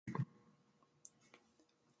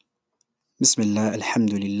بسم الله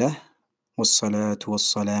الحمد لله والصلاة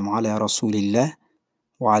والسلام على رسول الله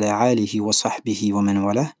وعلى آله وصحبه ومن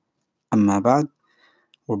والاه أما بعد.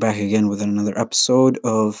 We're back again with another episode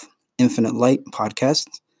of Infinite Light podcast,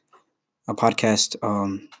 a podcast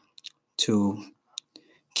to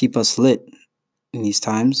keep us lit in these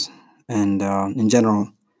times and in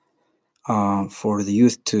general for the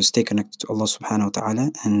youth to stay connected to Allah subhanahu wa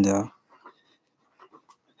ta'ala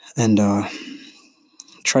and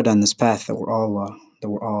tread on this path that we're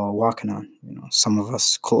all walking on. You know, some of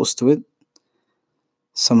us close to it,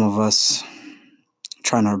 some of us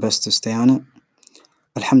trying our best to stay on it.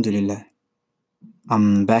 Alhamdulillah.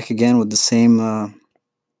 I'm back again with the same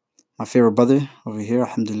my favorite brother over here,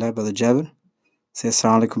 Alhamdulillah, Brother Jabir. Say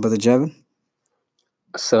assalamu alaikum, Brother Jabir.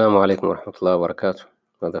 Assalamu alaikum wa rahmatullahi wa barakatuh.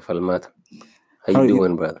 Brother Falmat. How you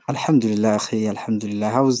doing, brother? Alhamdulillah, akhi, Alhamdulillah.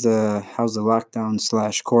 How's the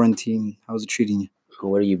lockdown / quarantine? How's it treating you?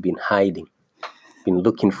 Where you been hiding? Been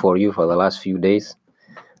looking for you for the last few days.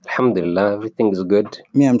 Alhamdulillah, everything is good.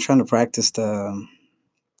 Me, I'm trying to practice when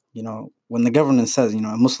the government says, a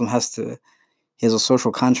Muslim he has a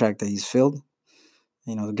social contract that he's filled.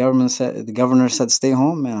 The governor said stay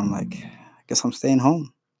home, and I'm like, I guess I'm staying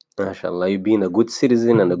home. MashaAllah, you've been a good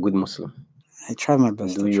citizen and a good Muslim. I try my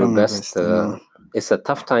best. Do your best. It's a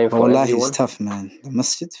tough time for Wallah, everyone. it's tough, man. The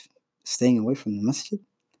masjid, staying away from the masjid.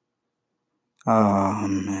 Oh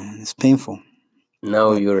man, it's painful.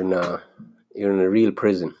 Now you're in a real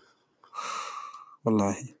prison.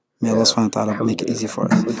 Wallahi. May Allah subhanahu wa ta'ala make it easy for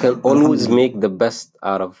us. We can always make the best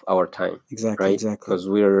out of our time. Exactly, right? Exactly. Because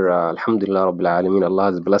we're, Alhamdulillah Rabbil Alameen,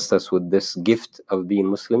 Allah has blessed us with this gift of being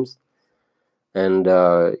Muslims. And,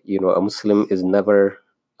 a Muslim is never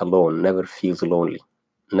alone, never feels lonely,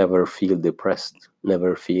 never feel depressed,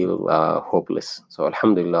 never feel hopeless. So,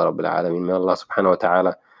 Alhamdulillah Rabbil Alameen, may Allah subhanahu wa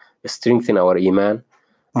ta'ala strengthen our iman,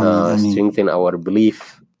 strengthen our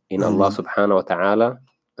belief in Allah subhanahu wa ta'ala,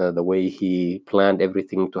 the way He planned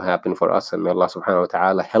everything to happen for us. And may Allah subhanahu wa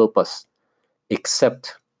ta'ala help us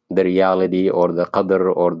accept the reality or the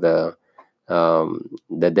qadr or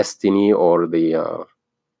the destiny or the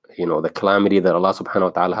calamity that Allah subhanahu wa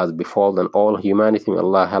ta'ala has befallen all humanity. May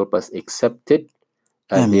Allah help us accept it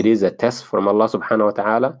as it is a test from Allah subhanahu wa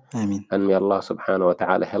ta'ala. Ameen. And may Allah subhanahu wa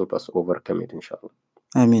ta'ala help us overcome it, inshallah.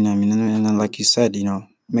 Ameen, ameen. And then, like you said,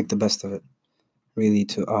 make the best of it. Really,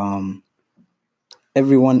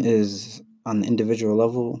 everyone is on the individual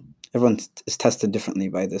level. Everyone is tested differently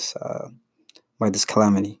by this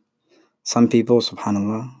calamity. Some people,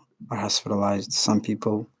 subhanallah, are hospitalized. Some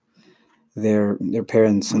people, their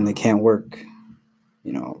parents and they can't work.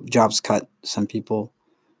 Jobs cut. Some people,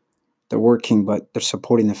 they're working, but they're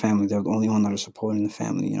supporting the family. They're the only one that are supporting the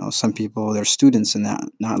family. Some people, they're students and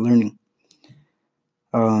not learning.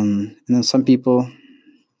 And then some people,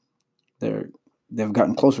 they've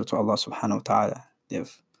gotten closer to Allah subhanahu wa ta'ala.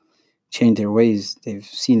 They've changed their ways. They've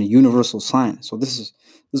seen a universal sign. So this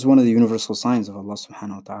is one of the universal signs of Allah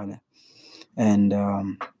subhanahu wa ta'ala. And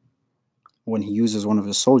when He uses one of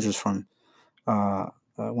His soldiers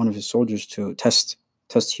to test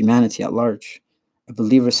humanity at large, a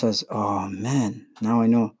believer says, "Oh man, now I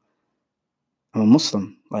know I'm a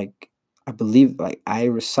Muslim. Like I believe, like I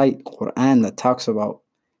recite Quran that talks about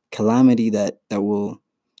calamity that will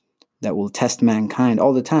test mankind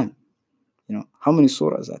all the time. How many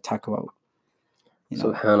surahs that talk about?"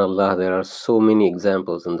 Subhanallah, there are so many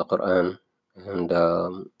examples in the Quran and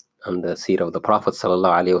the seerah of the Prophet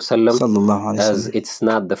sallallahu alaihi wasallam, as it's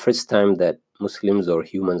not the first time that Muslims or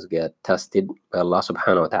humans get tested by Allah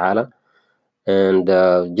subhanahu wa ta'ala. And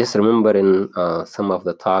just remember in some of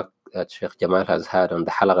the talk that Sheikh Jamal has had on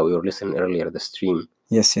the halaqah we were listening earlier, the stream.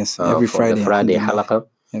 Yes, every Friday. The Friday halaqah.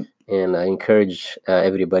 Yep. And I encourage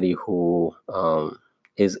everybody who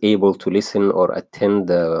is able to listen or attend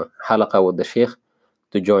the halaqah with the Sheikh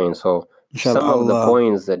to join. So some of the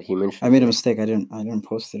points that he mentioned. I made a mistake. I didn't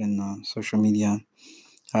post it in social media.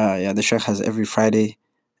 The Sheikh has every Friday.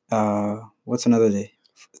 What's another day?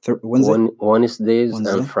 Wednesday? Wednesdays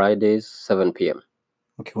and Fridays, 7 p.m.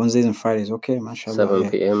 Okay, Wednesdays and Fridays. Okay, mashallah. 7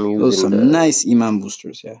 p.m. Those some nice iman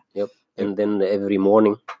boosters, yeah. Yep. And then every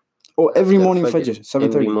morning. Oh, every morning Fajr, 7:30.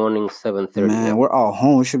 Every morning, 7:30. Man, yeah. We're all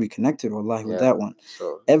home. We should be connected, wallahi, with that one.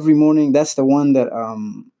 So every morning, that's the one that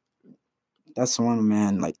that's the one,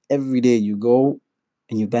 man. Like every day you go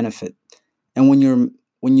and you benefit. And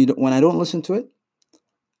when I don't listen to it,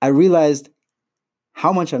 I realized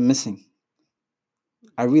how much I'm missing.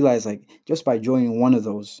 I realized, like, just by joining one of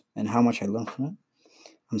those and how much I learned from it,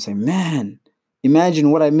 I'm saying, man,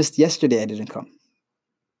 imagine what I missed yesterday. I didn't come.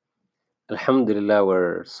 Alhamdulillah,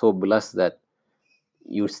 we're so blessed that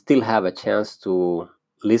you still have a chance to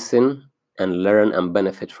listen and learn and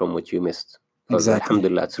benefit from what you missed. Because Exactly.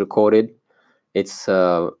 alhamdulillah, it's recorded. It's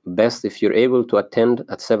best if you're able to attend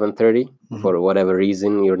at 7:30. For whatever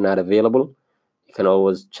reason you're not available, you can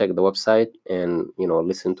always check the website and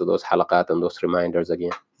listen to those halaqat and those reminders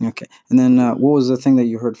again. Okay. And then what was the thing that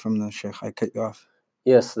you heard from the Sheikh? I cut you off.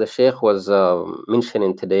 Yes, the Sheikh was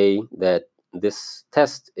mentioning today that this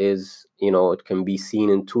test is, it can be seen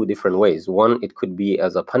in two different ways. One, it could be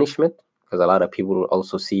as a punishment, because a lot of people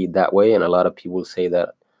also see it that way, and a lot of people say that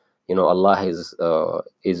Allah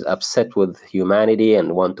is upset with humanity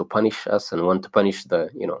and want to punish us and want to punish the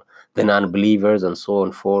non-believers and so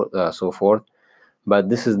on so forth. But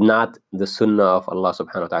this is not the sunnah of Allah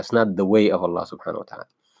subhanahu wa ta'ala. It's not the way of Allah subhanahu wa ta'ala.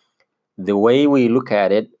 The way we look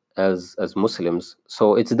at it as Muslims,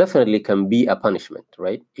 so it's definitely can be a punishment,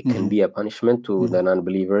 right? It can be a punishment to the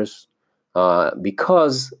non-believers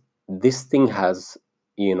because this thing has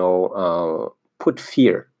put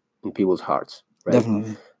fear in people's hearts, right?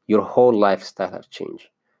 Definitely. Your whole lifestyle has changed.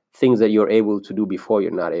 Things that you're able to do before,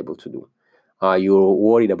 you're not able to do. You're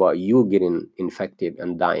worried about you getting infected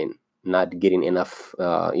and dying, not getting enough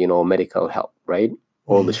medical help, right?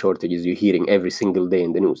 All the shortages you're hearing every single day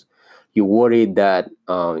in the news. You're worried that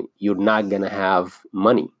you're not gonna have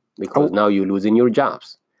money because now you're losing your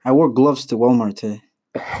jobs. I wore gloves to Walmart today.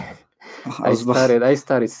 I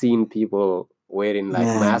started seeing people wearing like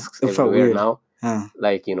masks everywhere now.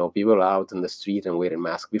 Like people are out in the street and wearing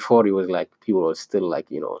masks. Before it was like people were still like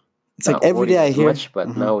it's like every day I hear much, but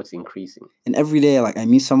now it's increasing. And every day, like I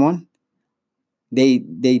meet someone, they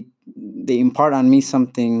impart on me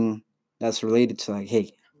something that's related to like,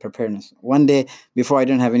 hey, preparedness. One day before I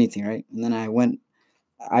didn't have anything, right? And then I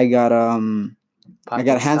got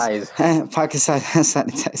hand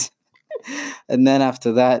sanitizer. And then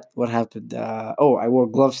after that, what happened? I wore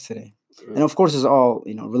gloves today. And of course, it's all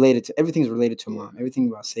related to everything's related to mom. Everything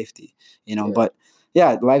about safety, But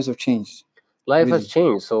yeah, lives have changed. Life has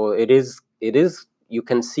changed, so it is. You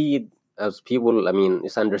can see it as people. I mean,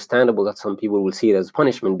 it's understandable that some people will see it as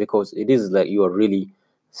punishment because it is that you are really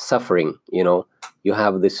suffering. You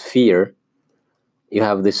have this fear. You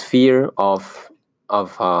have this fear of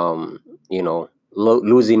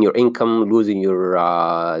losing your income, losing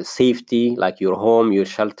your safety, like your home, your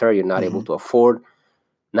shelter. You're not able to afford.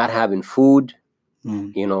 Not having food,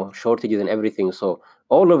 shortages and everything. So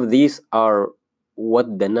all of these are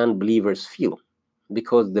what the non-believers feel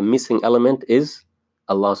because the missing element is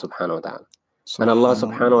Allah subhanahu wa ta'ala. And Allah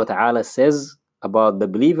subhanahu wa ta'ala says about the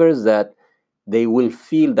believers that they will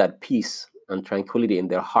feel that peace and tranquility in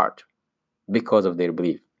their heart because of their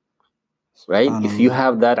belief. Right? If you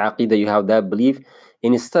have that aqidah, you have that belief,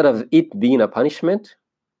 instead of it being a punishment,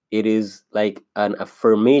 it is like an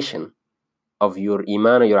affirmation of your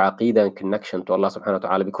iman, your aqidah and connection to Allah subhanahu wa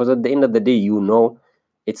ta'ala, because at the end of the day,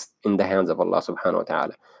 it's in the hands of Allah subhanahu wa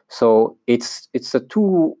ta'ala. So it's a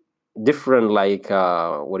two different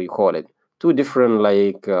two different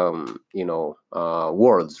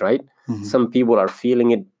worlds, right? Some people are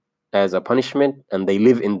feeling it as a punishment and they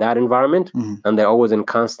live in that environment and they're always in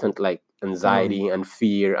constant anxiety and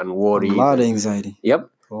fear and worry. A lot of anxiety. Yep.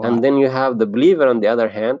 And then you have the believer on the other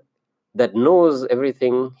hand that knows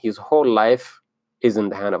everything, his whole life is in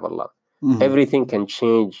the hand of Allah. Everything can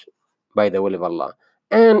change by the will of Allah.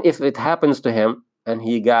 And if it happens to him and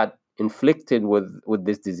he got inflicted with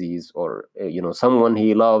this disease or someone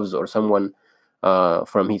he loves or someone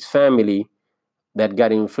from his family that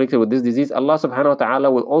got inflicted with this disease, Allah subhanahu wa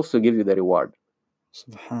ta'ala will also give you the reward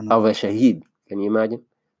of a shaheed. Can you imagine?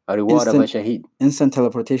 A reward of a shaheed. Instant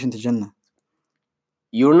teleportation to Jannah.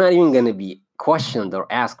 You're not even going to be questioned or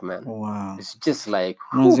asked, man. Wow. It's just like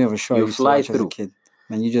you fly through. As a kid.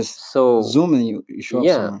 Man, you just zoom and you show up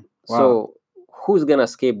somewhere. Wow. So who's gonna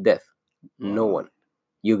escape death? No one.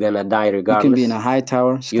 You're gonna die regardless. You can be in a high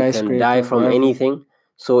tower, skyscraper. You can die from anything.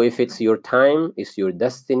 So if it's your time, it's your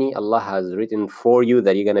destiny, Allah has written for you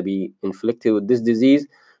that you're gonna be inflicted with this disease.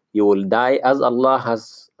 You will die as Allah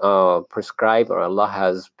has prescribed or Allah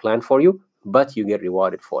has planned for you, but you get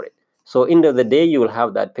rewarded for it. So end of the day, you will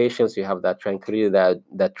have that patience, you have that tranquility,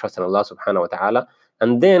 that trust in Allah subhanahu wa ta'ala.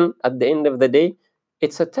 And then at the end of the day,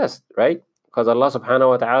 it's a test, right? Because Allah subhanahu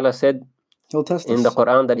wa ta'ala said He'll test in the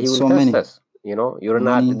Quran that He will test us. You're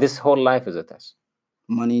not, this whole life is a test.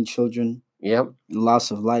 Money, children, yep,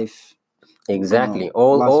 loss of life. Exactly.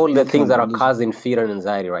 All the things that are causing fear and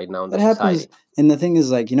anxiety right now in the society. And the thing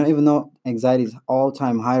is, even though anxiety is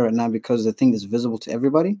all-time high right now because the thing is visible to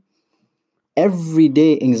everybody, every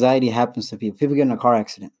day anxiety happens to people. People get in a car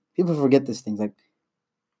accident. People forget these things.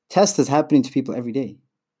 Tests is happening to people every day.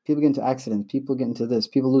 People get into accidents. People get into this.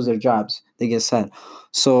 People lose their jobs. They get sad.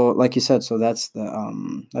 So, like you said, so that's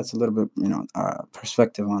a little bit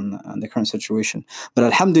perspective on the current situation. But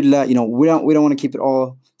alhamdulillah, we don't want to keep it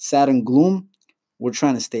all sad and gloom. We're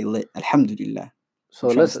trying to stay lit. Alhamdulillah. So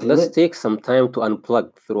let's take some time to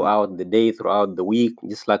unplug throughout the day, throughout the week,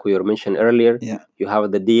 just like we were mentioned earlier. Yeah. You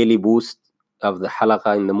have the daily boost of the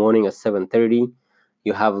halaqa in the morning at 7:30.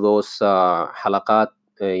 You have those halaqat,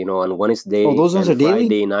 on Wednesday those ones and are daily?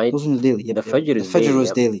 Friday night. Those ones are daily. Yep, the Fajr is the Fajr daily.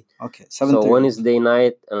 was daily. Okay, 7:30. So Wednesday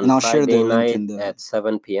night and I'll share the Friday link night in the at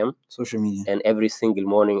 7 p.m. social media. and every single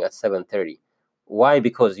morning at 7:30. Why?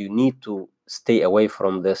 Because you need to stay away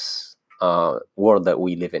from this world that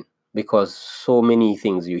we live in. Because so many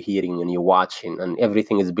things you're hearing and you're watching, and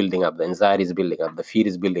everything is building up. The anxiety is building up. The fear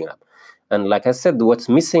is building up. And like I said, what's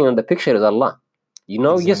missing on the picture is Allah.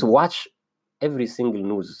 Just watch every single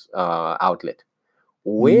news outlet.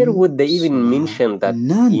 Where would they even mention that,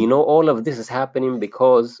 None. all of this is happening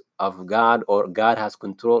because of God, or God has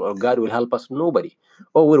control, or God will help us? Nobody.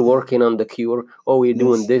 Oh, we're working on the cure. Oh, we're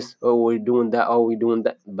doing this. Oh, we're doing that. Oh, we're doing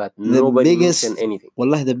that. But nobody mentioned anything.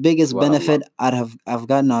 Wallahi, the biggest benefit I've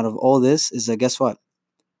gotten out of all this is that, guess what?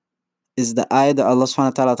 Is the ayah that Allah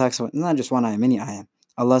subhanahu wa ta'ala talks about. Not just one ayah, many ayah.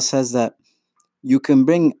 Allah says that you can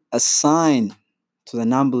bring a sign to the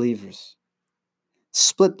non-believers.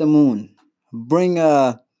 Split the moon. Bring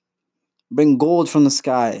gold from the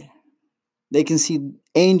sky. They can see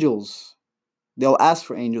angels. They'll ask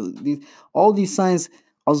for angels. All these signs,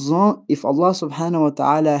 if Allah subhanahu wa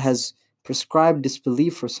ta'ala has prescribed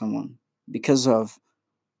disbelief for someone because of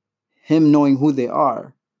Him knowing who they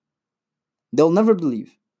are, they'll never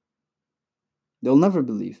believe. They'll never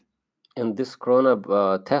believe. And this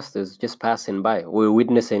corona test is just passing by. We're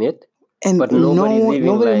witnessing it. And but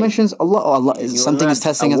nobody mentions Allah. Oh, Allah is something is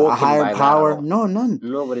testing us, a higher power. No, none.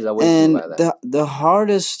 Nobody's awakened by that. And the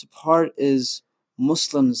hardest part is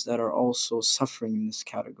Muslims that are also suffering in this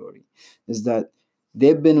category. Is that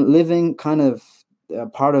they've been living kind of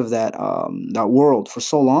part of that world for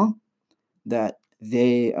so long that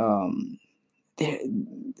they're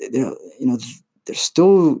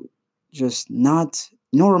still just not.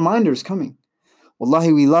 No reminders coming.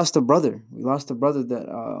 Wallahi, we lost a brother. We lost a brother that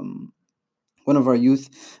one of our youth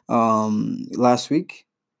last week,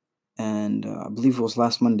 and I believe it was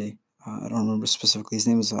last Monday. I don't remember specifically. His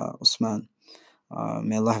name is Usman.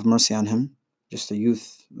 May Allah have mercy on him. Just a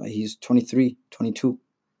youth. He's 23, 22,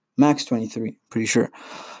 max 23, pretty sure.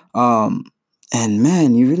 And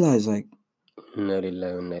man, you realize like, Inna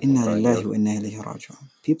lillahi wa inna ilayhi raji'un.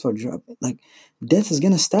 People are like, death is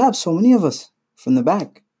gonna stab so many of us from the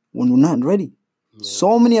back when we're not ready. Yeah.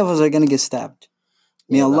 So many of us are gonna get stabbed.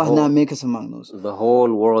 May Allah not make us among those. The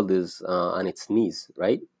whole world is on its knees,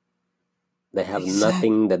 right? They have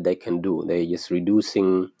nothing that they can do. They're just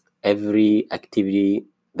reducing every activity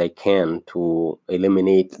they can to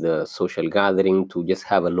eliminate the social gathering, to just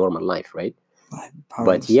have a normal life, right?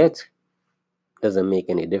 But yet, doesn't make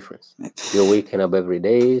any difference. You're waking up every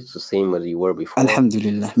day. It's the same as you were before.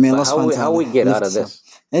 Alhamdulillah. May Allah how we get out of this?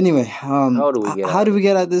 Anyway, how do we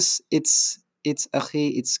get out of this? It's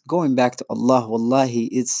going back to Allah. Wallahi,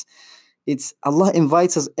 it's Allah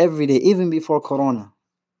invites us every day, even before Corona,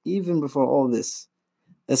 even before all this.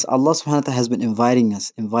 It's Allah subhanahu wa ta'ala has been inviting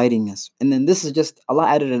us. And then this is just, Allah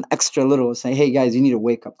added an extra little saying, hey guys, you need a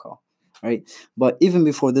wake up call. Right? But even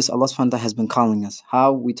before this, Allah subhanahu wa ta'ala has been calling us.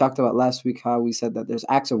 How we talked about last week, how we said that there's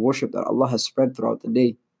acts of worship that Allah has spread throughout the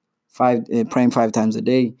day. Praying 5 times a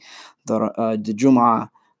day, the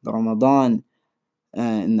Jum'ah, the Ramadan,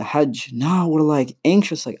 and the Hajj. Now we're like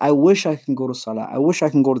anxious, like I wish I can go to Salah. I wish I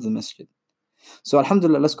can go to the masjid. So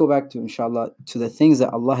alhamdulillah, let's go back to, inshallah, to the things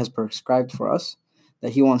that Allah has prescribed for us,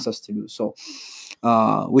 that He wants us to do. So,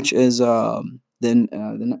 which is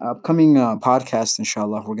the upcoming podcast,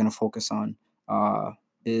 inshallah, we're going to focus on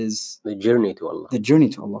is the journey to Allah. The journey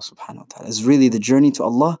to Allah subhanahu wa ta'ala is really the journey to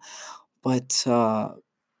Allah. But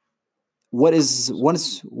what is one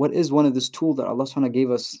of this tool that Allah subhanahu wa ta'ala gave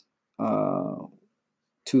us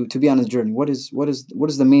to be on His journey? What is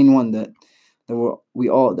the main one that a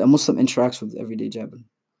Muslim interacts with every day, Jabir?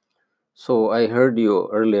 So I heard you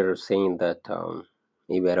earlier saying that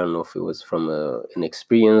maybe, I don't know if it was from an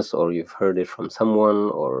experience, or you've heard it from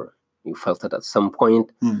someone, or you felt it at some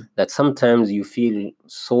point, that sometimes you feel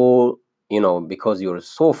so, because you're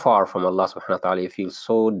so far from Allah subhanahu wa ta'ala, you feel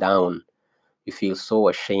so down, you feel so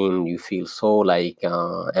ashamed, you feel so like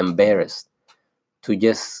embarrassed to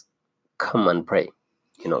just come and pray,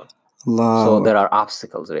 Allah. So there are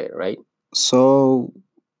obstacles there, right? So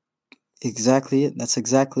exactly it. That's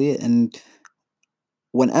exactly it. And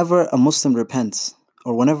whenever a Muslim repents,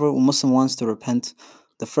 or whenever a Muslim wants to repent,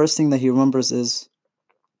 the first thing that he remembers is,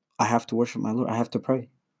 I have to worship my Lord. I have to pray.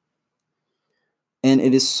 And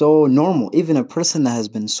it is so normal. Even a person that has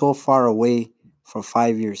been so far away for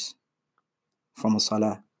 5 years from a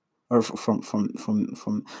salah, or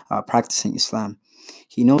from practicing Islam,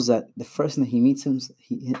 he knows that the first thing that he meets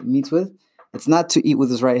with, it's not to eat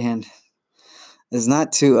with his right hand. It's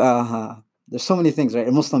not to there's so many things, right?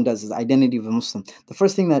 A Muslim does, his identity of a Muslim. The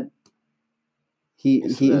first thing that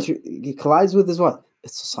he collides with is what?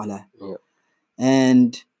 It's salah. Yeah.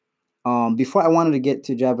 And before I wanted to get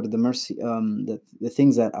to Jabir, the mercy, the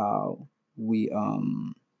things that we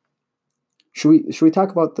should we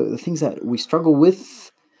talk about the things that we struggle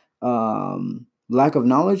with, lack of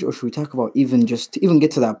knowledge, or should we talk about even just to even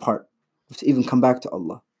get to that part, to even come back to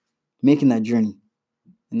Allah, making that journey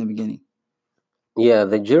in the beginning? Yeah,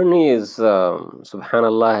 the journey is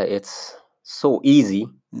subhanallah, it's so easy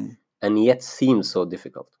and yet seems so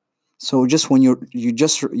difficult. So just when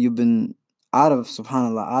you've been out of,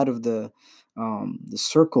 subhanallah, out of the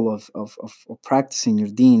circle of practicing your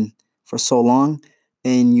deen for so long,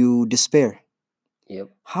 and you despair. Yep.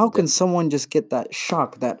 How can someone just get that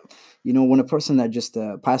shock that, when a person that just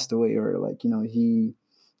passed away, or like, he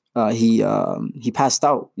passed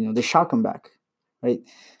out, they shock him back, right?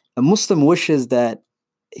 A Muslim wishes that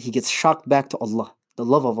he gets shocked back to Allah, the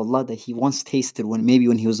love of Allah that he once tasted when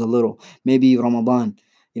he was a little, maybe Ramadan.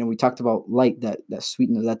 We talked about light, that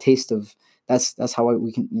sweetness, that taste of, that's how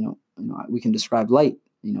we can, we can describe light,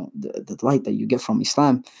 the light that you get from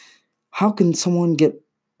Islam. How can someone get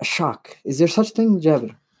a shock? Is there such thing,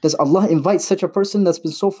 Jabir? Does Allah invite such a person that's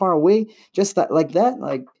been so far away, just that, like that?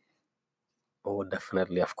 Like, oh,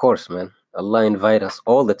 definitely, of course, man. Allah invite us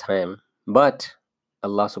all the time, but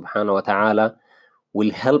Allah subhanahu wa ta'ala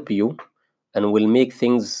will help you and will make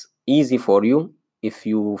things easy for you if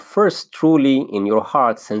you first truly in your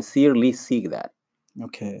heart sincerely seek that.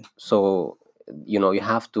 Okay. So, you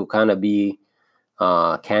have to kind of be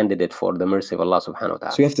candidate for the mercy of Allah subhanahu wa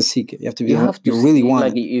ta'ala. So you have to seek it. You have to be. You really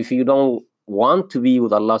want it. If you don't want to be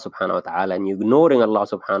with Allah subhanahu wa ta'ala and you're ignoring Allah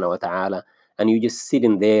subhanahu wa ta'ala and you just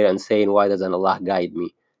sitting there and saying, why doesn't Allah guide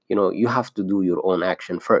me? You have to do your own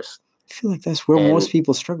action first. I feel like that's where most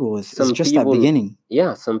people struggle with. It's just that beginning.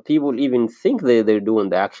 Yeah, some people even think they're doing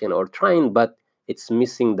the action or trying, but it's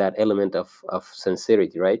missing that element of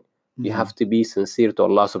sincerity, right? Mm-hmm. You have to be sincere to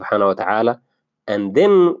Allah subhanahu wa ta'ala. And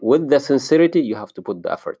then with the sincerity, you have to put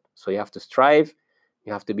the effort. So you have to strive,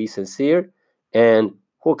 you have to be sincere, and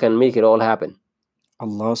who can make it all happen?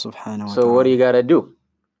 Allah subhanahu wa ta'ala. So what do you gotta do?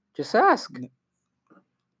 Just ask.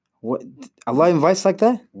 What? Allah invites like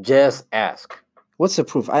that? Just ask. What's the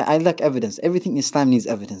proof? I like evidence. Everything in Islam needs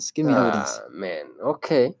evidence. Give me evidence. Man,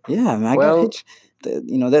 okay. Yeah, man. I got hitched.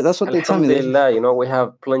 That's what they tell me. Alhamdulillah, we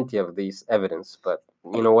have plenty of these evidence, but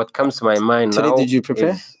what comes to my mind today, now. Did you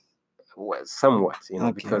prepare? Somewhat,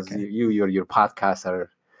 because your podcasts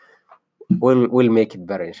are will make it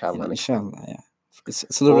better, inshallah. Inshallah, yeah.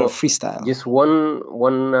 It's a little bit of freestyle. Just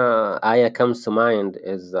one ayah comes to mind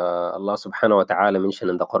is Allah subhanahu wa ta'ala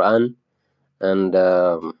mentioned in the Quran, and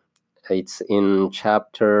it's in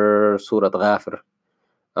chapter Surah Ghafir.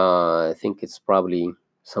 I think it's probably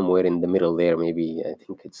somewhere in the middle there, maybe. I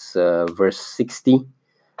think it's verse 60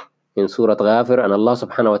 in Surah Ghafir, and Allah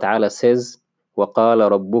subhanahu wa ta'ala says, وَقَالَ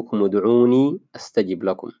رَبُّكُمُ ادْعُونِي أَسْتَجِبْ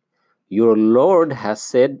لَكُمْ. Your Lord has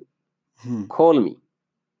said, call me,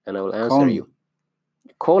 and I will answer you.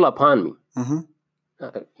 Call upon me.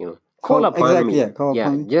 Call upon me.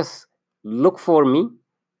 Upon me. Just look for me,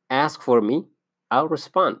 ask for me, I'll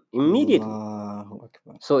respond immediately.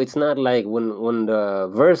 So it's not like when the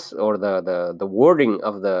verse or the wording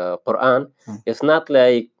of the Quran, it's not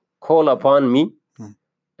like call upon me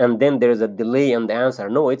and then there's a delay in the answer.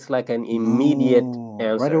 No, it's like an immediate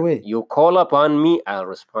answer. Right away. You call upon me, I'll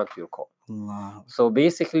respond to your call. Allah. So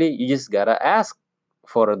basically, you just gotta ask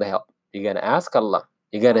for the help. You gotta ask Allah.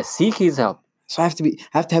 You gotta seek His help. So I have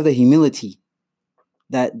to have the humility.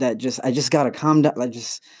 I just gotta calm down.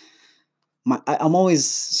 I'm always,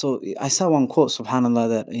 so I saw one quote,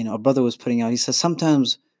 subhanallah, that a brother was putting out. He says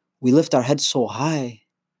sometimes we lift our heads so high.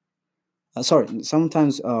 Sometimes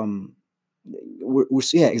sometimes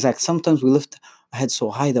we lift our heads so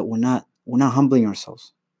high that we're not humbling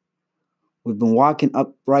ourselves. We've been walking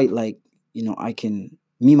upright like, I can,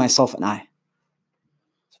 me, myself, and I.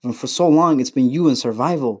 And for so long, it's been you in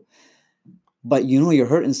survival. But you're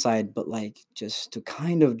hurt inside, but like just to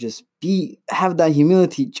kind of just have that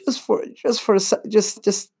humility just for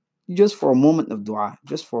a moment of dua,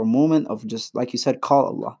 just for a moment of just, like you said, call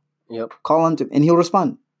Allah. Yep. Call unto Him, and He'll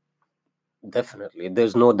respond. Definitely.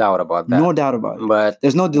 There's no doubt about that. No doubt about it. But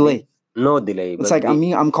there's no delay. No delay. It's like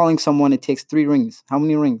I'm calling someone. It takes 3 rings. How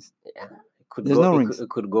many rings? Yeah, There's no rings. It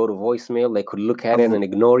could go to voicemail. They could look at it and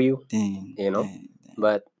ignore you. Dang. You know. Dang.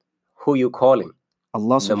 But who you calling?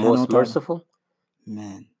 Allah The subhanahu most wa ta'ala. merciful.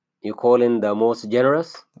 Man. You calling the most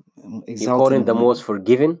generous. Exalted, you calling the man. most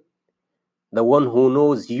forgiving. The one who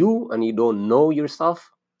knows you and you don't know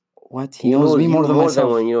yourself. What? He knows me more than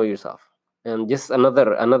myself. When you know yourself. And just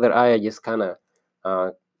another ayah just kind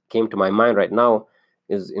of came to my mind right now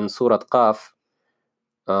is in Surah Qaf,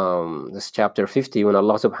 this chapter 50, when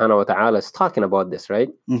Allah subhanahu wa ta'ala is talking about this, right?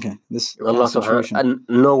 Okay. This Allah subhanahu and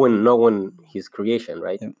knowing his creation,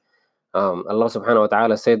 right? Yeah. Allah subhanahu wa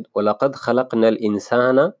ta'ala said, وَلَقَدْ خَلَقْنَا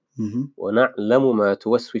الْإِنسَانَ وَنَعْلَمُ مَا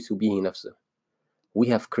تُوَسْوِسُ بِهِ نَفْسُهُ. We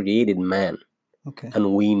have created man. Okay.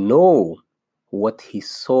 And we know what his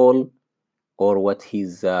soul or what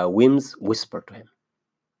his whims whisper to him.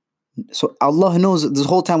 So Allah knows this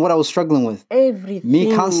whole time what I was struggling with. Everything.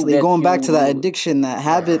 Me constantly going back to that addiction, that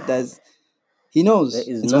habit, He knows.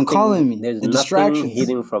 It's been calling me. There's the nothing distractions.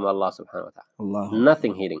 hidden from Allah subhanahu wa ta'ala. Allah.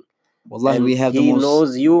 Nothing hidden. Wallahi, and we have He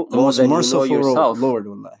knows you more than you know yourself. Lord,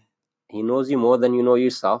 wallahi. He knows you more than you know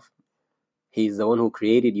yourself. He's the one who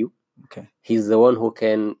created you. Okay. He's the one who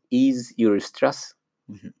can ease your stress.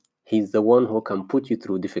 Mm-hmm. He's the one who can put you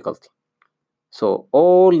through difficulty. So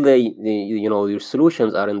all the your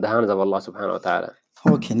solutions are in the hands of Allah subhanahu wa ta'ala.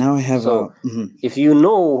 Okay, now I have. So if you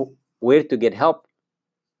know where to get help,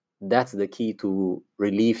 that's the key to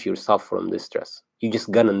relieve yourself from this stress. You just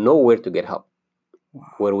gotta know where to get help. Wow.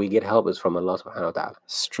 Where we get help is from Allah subhanahu wa ta'ala.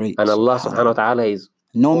 Straight. And Allah subhanahu wa ta'ala is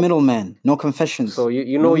no middleman, no confessions. So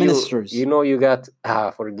you know no ministers. You got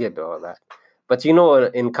forget all that. But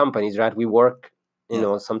in companies, right? We work.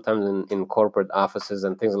 Sometimes in corporate offices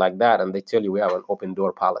and things like that, and they tell you we have an open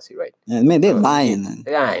door policy, right? Yeah, man, they're lying.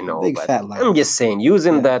 Yeah, I know. Big fat lie. I'm just saying,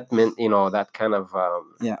 using that kind of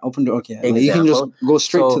open door. Okay, example. You can just go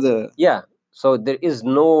straight to the. Yeah. So there is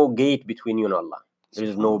no gate between you and Allah. There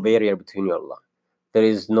is no barrier between you and Allah. There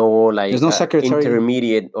is no there's no secretary,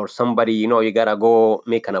 intermediate or somebody. You gotta go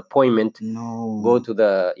make an appointment. No. Go to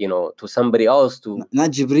the to somebody else to.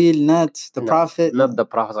 Not Jibril, not the Prophet. Not the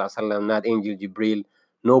Prophet ﷺ, not Angel Jibril.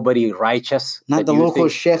 Nobody righteous. Not the local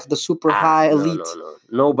sheikh, the super high elite. No.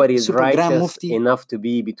 Nobody is righteous enough to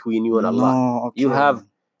be between you and Allah. No, okay. You have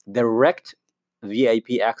direct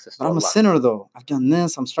VIP access to Allah. I'm a sinner though. I've done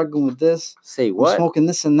this. I'm struggling with this. Say what? I'm smoking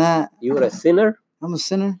this and that. You're a sinner? I'm a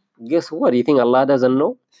sinner. Guess what? You think Allah doesn't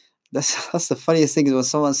know? That's the funniest thing is when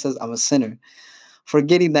someone says I'm a sinner,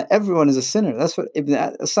 forgetting that everyone is a sinner. That's what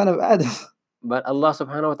the son of Adam. But Allah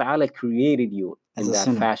subhanahu wa ta'ala created you in that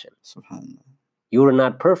fashion. Subhanallah. You're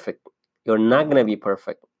not perfect. You're not going to be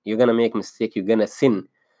perfect. You're going to make mistakes. You're going to sin.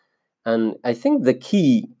 And I think the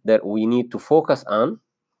key that we need to focus on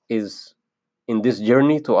is in this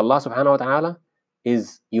journey to Allah subhanahu wa ta'ala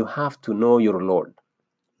is you have to know your Lord.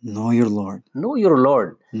 Know your Lord. Know your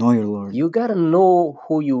Lord. Know your Lord. You got to know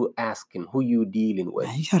who you asking, who you dealing with.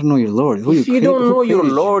 Man, you got to know your Lord. If you don't know your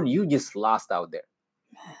Lord, you just lost out there.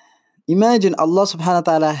 Imagine Allah subhanahu wa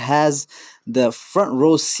ta'ala has the front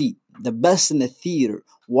row seat, the best in the theater,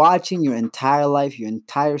 watching your entire life, your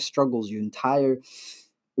entire struggles, your entire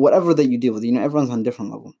whatever that you deal with. Everyone's on a different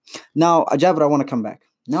level. Now, Jabir, I want to come back.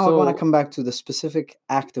 I want to come back to the specific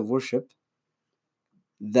act of worship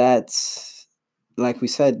that, like we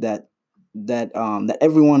said, that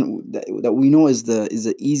everyone that we know is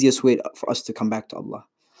the easiest way for us to come back to Allah.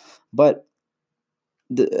 But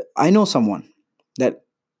I know someone that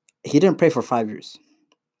he didn't pray for 5 years.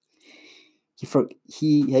 He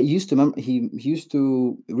used to remember. He used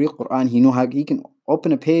to read Quran. He know how he can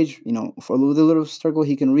open a page. For a little struggle,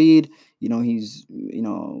 he can read. He's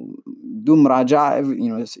do muraja.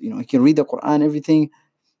 He can read the Quran. Everything.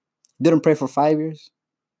 Didn't pray for 5 years.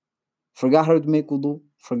 Forgot how to make wudu.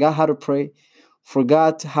 Forgot how to pray.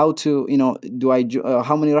 Forgot how to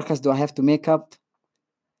how many rakahs do I have to make up?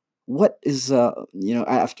 What is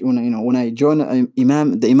after when I join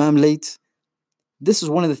the imam late. This is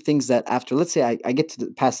one of the things that after, let's say I get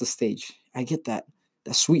to past the stage, I get that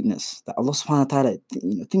sweetness that Allah subhanahu wa ta'ala,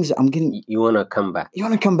 things that I'm getting. You want to come back. You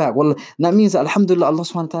want to come back. Well, that means alhamdulillah, Allah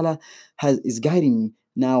subhanahu wa ta'ala is guiding me.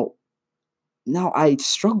 Now I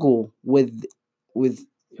struggle with this,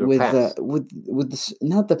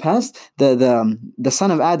 not the past, the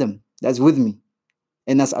son of Adam that's with me.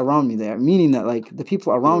 And that's around me there, meaning that like the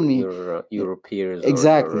people around me, your peers,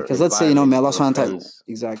 exactly. Because let's say may Allah subhanahu wa ta'ala,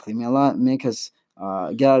 exactly, may Allah make us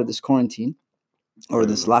get out of this quarantine or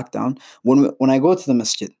this lockdown. When I go to the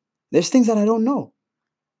masjid, there's things that I don't know.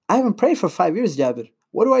 I haven't prayed for 5 years, Jabir.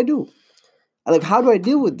 What do I do? Like, how do I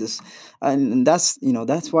deal with this? And that's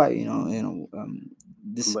that's why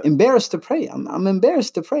embarrassed to pray. I'm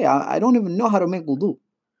embarrassed to pray. I don't even know how to make wudu.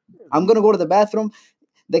 I'm gonna go to the bathroom.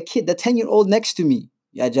 The 10-year-old next to me,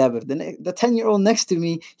 Jabir, the 10-year-old next to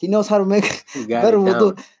me, he knows how to make better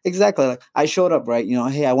wudu. Exactly. Like I showed up, right?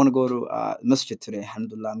 Hey, I want to go to masjid today.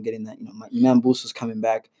 Alhamdulillah, I'm getting that. My Imam Boost is coming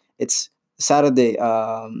back. It's Saturday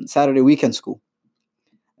weekend school,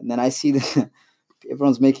 and then I see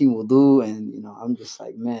everyone's making wudu, and I'm just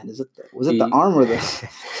like, man, was it the arm or the?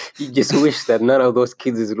 You just wish that none of those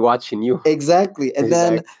kids is watching you. Exactly, and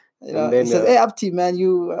then. He says, "Hey, Abti, man,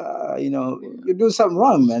 you're doing something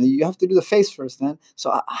wrong, man. You have to do the face first, man.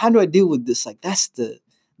 So how do I deal with this? Like, that's the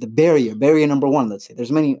barrier number one. Let's say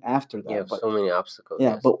there's many after that. Yeah, so many obstacles.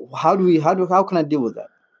 Yeah, yes. But how can I deal with that?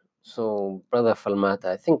 So, brother Falmata,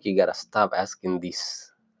 I think you gotta stop asking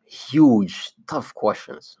these huge, tough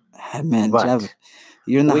questions. Man, Javid,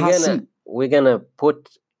 you're in the hot seat. We're gonna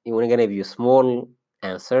give you a small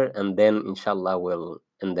answer, and then inshallah we'll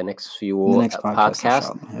in the next few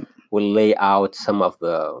podcasts we'll lay out some of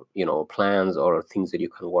the plans or things that you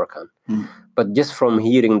can work on. But just from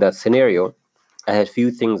hearing that scenario, I had a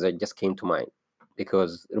few things that just came to mind,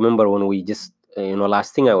 because remember when we just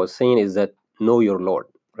last thing I was saying is that know your Lord,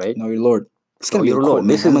 right? Know your Lord. It's gonna be your Lord.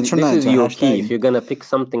 This is your key. If you're gonna pick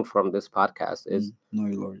something from this podcast, is know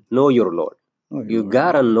your Lord. Know your Lord. You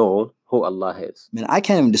gotta know who Allah is. Man, I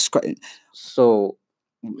can't even describe it. So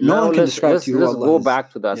now let's go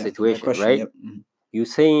back to that situation, right? Yep. You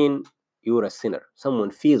saying you're a sinner.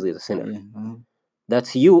 Someone feels he's a sinner. Yeah.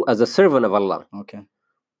 That's you as a servant of Allah. Okay.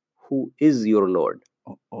 Who is your Lord?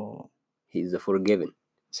 Oh. He's the forgiving.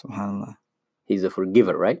 Subhanallah. He's a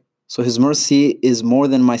forgiver, right? So His mercy is more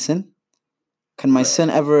than my sin? Can my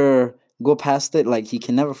sin ever go past it? Like He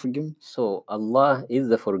can never forgive me? So Allah is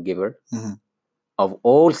the forgiver of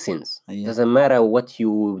all sins. Doesn't matter what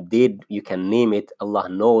you did, you can name it. Allah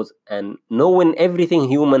knows, and knowing everything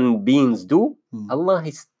human beings do, Allah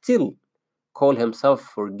is still call Himself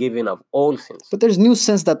forgiving of all sins. But there's new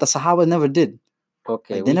sins that the Sahaba never did.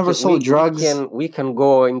 Okay, like they never sold drugs. We can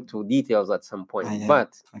go into details at some point.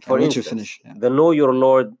 But for instance, the know your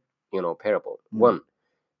Lord, parable. One,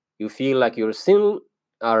 you feel like your sin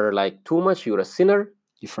are like too much. You're a sinner.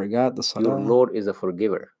 You forgot the Salah. Your Lord is a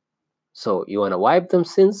forgiver. So you want to wipe them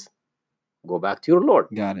sins, go back to your Lord.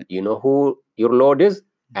 Got it. You know who your Lord is?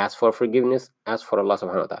 Ask for forgiveness. Ask for Allah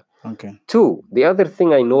subhanahu wa ta'ala. Okay. Two, the other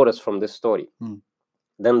thing I noticed from this story,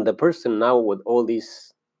 then the person now with all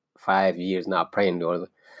these 5 years now praying,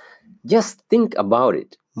 just think about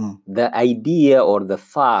it. The idea or the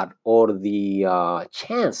thought or the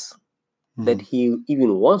chance that he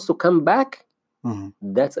even wants to come back,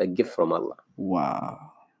 that's a gift from Allah.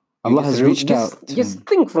 Wow. Allah has reached out. Just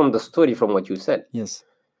think from the story, from what you said. Yes.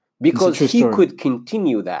 Because He could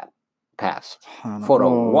continue that path for a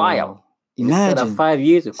while. Imagine. Instead of 5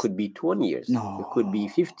 years, it could be 20 years. No. It could be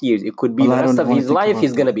 50 years. It could be the rest of his life,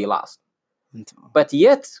 he's going to be lost. But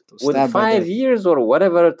yet, with 5 years or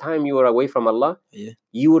whatever time you were away from Allah,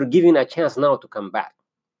 you were given a chance now to come back.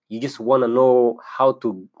 You just want to know how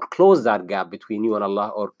to close that gap between you and Allah,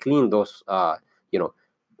 or clean those,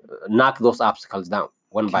 knock those obstacles down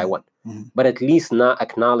one by one. But at least not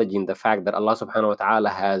acknowledging the fact that Allah subhanahu wa ta'ala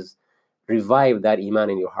has revived that iman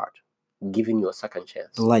in your heart, giving you a second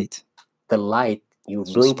chance. The light you're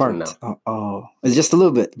blinking now. It's just a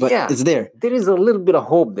little bit, but it's there. There is a little bit of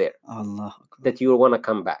hope there. Allah. That you want to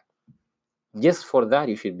come back. Just for that,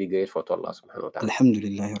 you should be grateful to Allah subhanahu wa ta'ala.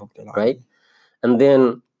 Alhamdulillah Rabbil Alamin. Right? And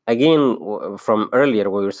then again, from earlier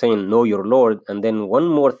we were saying know your Lord, and then one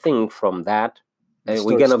more thing from that,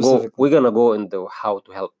 we're gonna go into how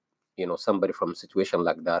to help somebody from a situation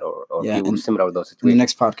like that, or people similar to those situations. In the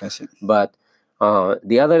next podcast. But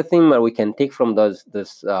the other thing that we can take from this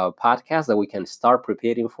podcast, that we can start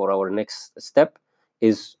preparing for our next step,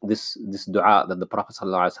 is this dua that the Prophet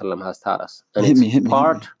ﷺ has taught us, and it's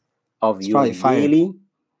part of your daily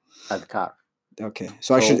adhkar. Okay,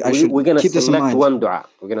 so we're gonna keep select this in mind. One dua.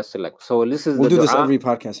 We're gonna select. So this is we'll the do dua. This every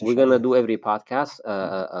podcast. We're gonna do every podcast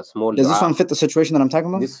a small. Does dua. this one fit the situation that I'm talking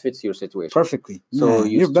about? This fits your situation perfectly. So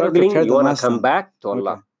you're struggling. You wanna come back to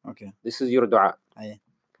Allah. Okay. This is your dua.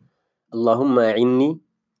 Allahumma inni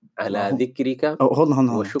ala dhikrika. Oh, hold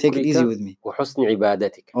on. Take it easy with me. Wa husni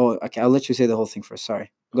ibadatika. Oh, okay. I'll let you say the whole thing first.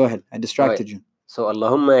 Sorry. Go ahead. I distracted you. So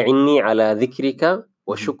Allahumma inni ala dhikrika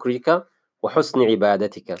wa shukrika wa husni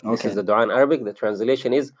ibadatika. This is the dua in Arabic. The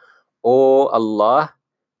translation is, "Oh Allah,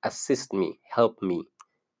 assist me, help me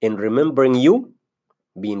in remembering you,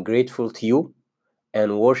 being grateful to you,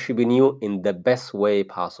 and worshiping you in the best way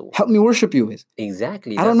possible." Help me worship you.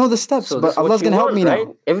 Exactly. I don't know the steps, but Allah's going to help me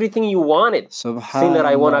now. Everything you wanted. Subhanallah. Saying that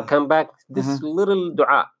I want to come back. This little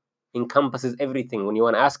dua. encompasses everything. When you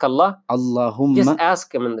want to ask Allah, just Allahumma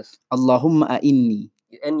ask Him in this. Allahumma a'inni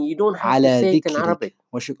And you don't have to ala say it in dhikrik Arabic.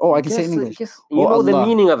 wa shuk- Oh, I can say it in Just- English. just- Oh you know the Allah,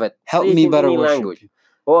 meaning of it. help Say it me in better any worship language. you.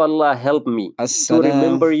 Oh Allah, help me to As-salam.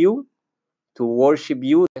 remember you, to worship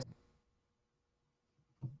you.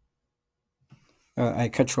 I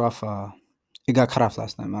cut you off. It got cut off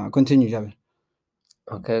last time. Continue, Jabir.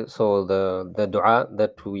 Okay, so the dua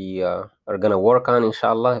that we are gonna work on,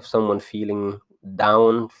 inshallah, if someone feeling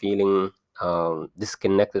down, feeling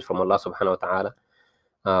disconnected from Allah subhanahu wa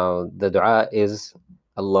ta'ala, the dua is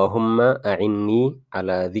Allahumma a'inni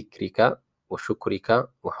ala dhikrika wa shukrika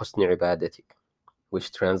wa husni ibadatik,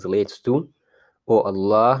 which translates to, Oh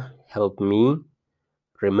Allah, help me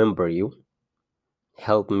remember you,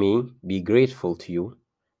 help me be grateful to you,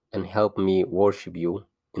 and help me worship you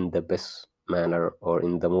in the best manner or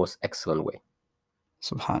in the most excellent way.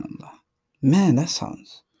 Subhanallah. Man, that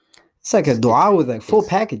sounds... It's like a dua with like full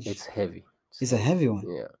package. It's heavy. It's a heavy one.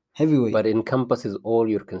 Yeah. Heavyweight. But it encompasses all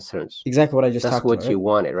your concerns. Exactly what I just That's talked what about. you Right?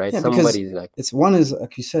 wanted, right? Yeah, because Somebody's like, it's one is,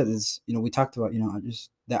 like you said, is, you know, we talked about, you know, just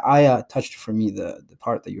the ayah touched for me the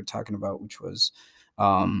part that you were talking about, which was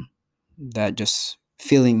that just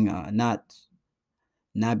feeling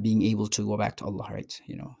not being able to go back to Allah, right?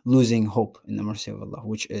 You know, losing hope in the mercy of Allah,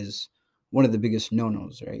 which is one of the biggest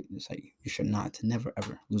no-nos, right? It's like you should never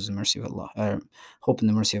ever lose the mercy of Allah, or hope in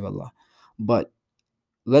the mercy of Allah. But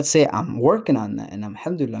let's say I'm working on that, and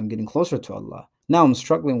alhamdulillah, I'm getting closer to Allah. Now I'm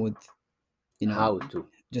struggling with, you know, how to.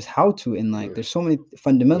 Just how to, and like Yeah. there's so many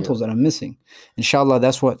fundamentals that I'm missing. Inshallah,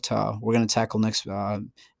 that's what we're going to tackle next,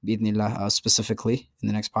 bi'idhnillah, specifically in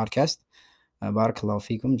the next podcast. Barakallahu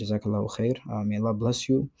feekum, jazakallahu khair. May Allah bless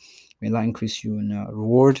you. May Allah increase you in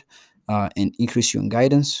reward and increase you in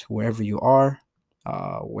guidance wherever you are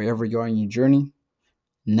in your journey.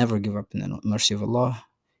 Never give up in the mercy of Allah.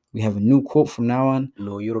 We have a new quote from now on.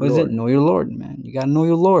 Know your What is Lord. it? Know your Lord, man. You got to know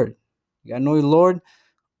your Lord. You got to know your Lord.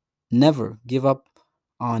 Never give up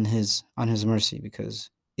on his mercy,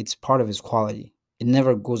 because it's part of his quality. It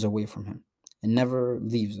never goes away from him. It never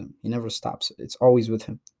leaves him. He never stops. It's always with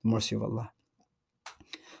him. The mercy of Allah.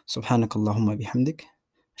 Subhanakallahumma bihamdik.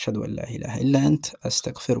 Ashhadu an la ilaha illa ant.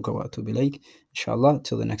 Astaghfiruka wa atubu ilayk. Inshallah,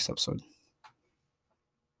 till the next episode.